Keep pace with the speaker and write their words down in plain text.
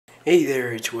Hey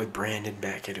there, it's your boy Brandon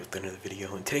back at it with another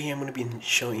video, and today I'm going to be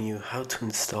showing you how to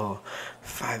install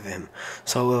FiveM.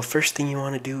 So first thing you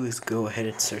want to do is go ahead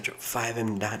and search up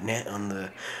FiveM.net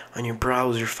on your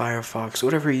browser, Firefox,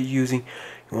 whatever you're using.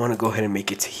 You want to go ahead and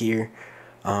make it to here.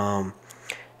 And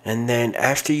then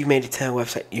after you made it to that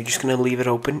website, you're just going to leave it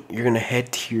open. You're going to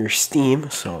head to your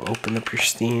Steam, so open up your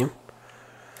Steam.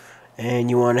 And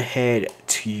you want to head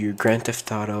to your Grand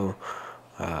Theft Auto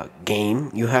game.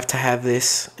 You have to have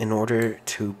this in order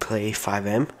to play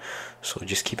FiveM, so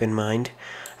just keep in mind.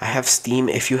 I have Steam.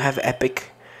 If you have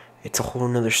Epic, it's a whole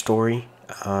nother story,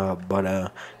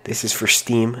 but this is for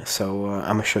Steam, so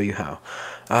I'm gonna show you how.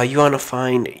 You want to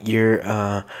find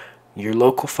your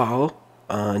local file.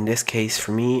 In this case,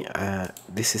 for me,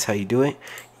 this is how you do it.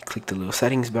 You click the little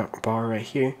settings bar right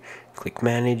here, click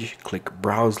manage, click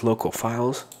browse local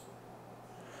files,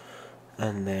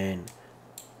 and then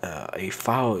a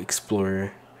file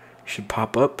explorer should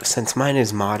pop up. Since mine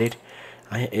is modded,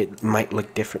 it might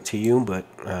look different to you, but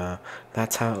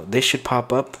that's how this should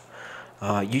pop up.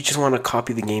 You just want to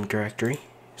copy the game directory,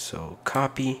 so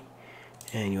copy,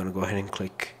 and you want to go ahead and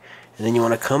click, and then you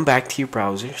want to come back to your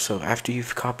browser. So after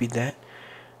you've copied that,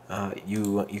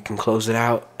 you can close it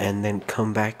out and then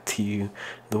come back to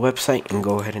the website and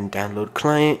go ahead and download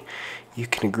client. You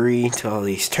can agree to all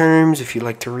these terms. If you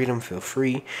like to read them, feel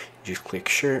free. Just click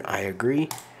sure, I agree.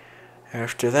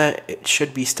 After that, it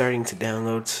should be starting to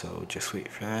download, so just wait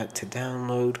for that to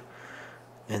download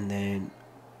and then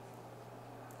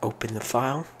open the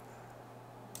file.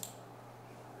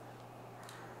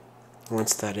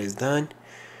 Once that is done,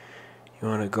 you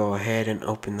want to go ahead and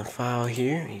open the file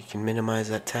here. You can minimize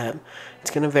that tab. It's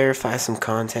going to verify some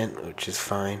content, which is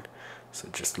fine, so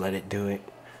just let it do it.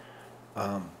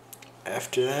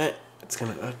 After that, it's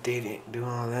going to update it, do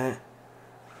all that.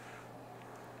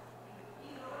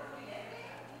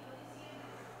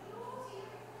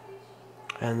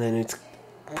 And then it's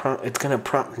going to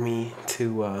prompt me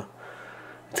to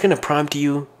it's going to prompt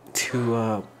you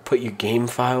to put your game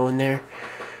file in there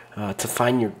to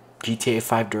find your GTA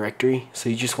 5 directory. So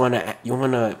you just want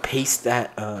to paste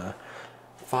that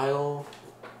file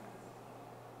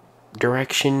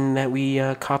direction that we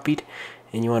copied,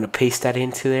 and you want to paste that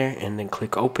into there and then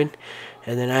click open.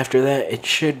 And then after that, it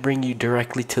should bring you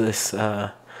directly to this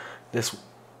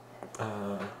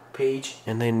page,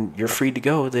 and then you're free to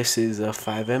go. This is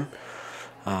FiveM.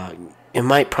 It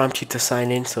might prompt you to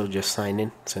sign in, so just sign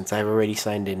in. Since I've already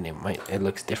signed in, it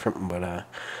looks different, but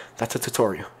that's a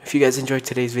tutorial. If you guys enjoyed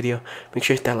today's video, make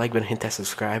sure to hit that like button, hit that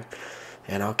subscribe,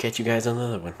 and I'll catch you guys on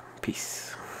another one.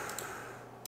 Peace.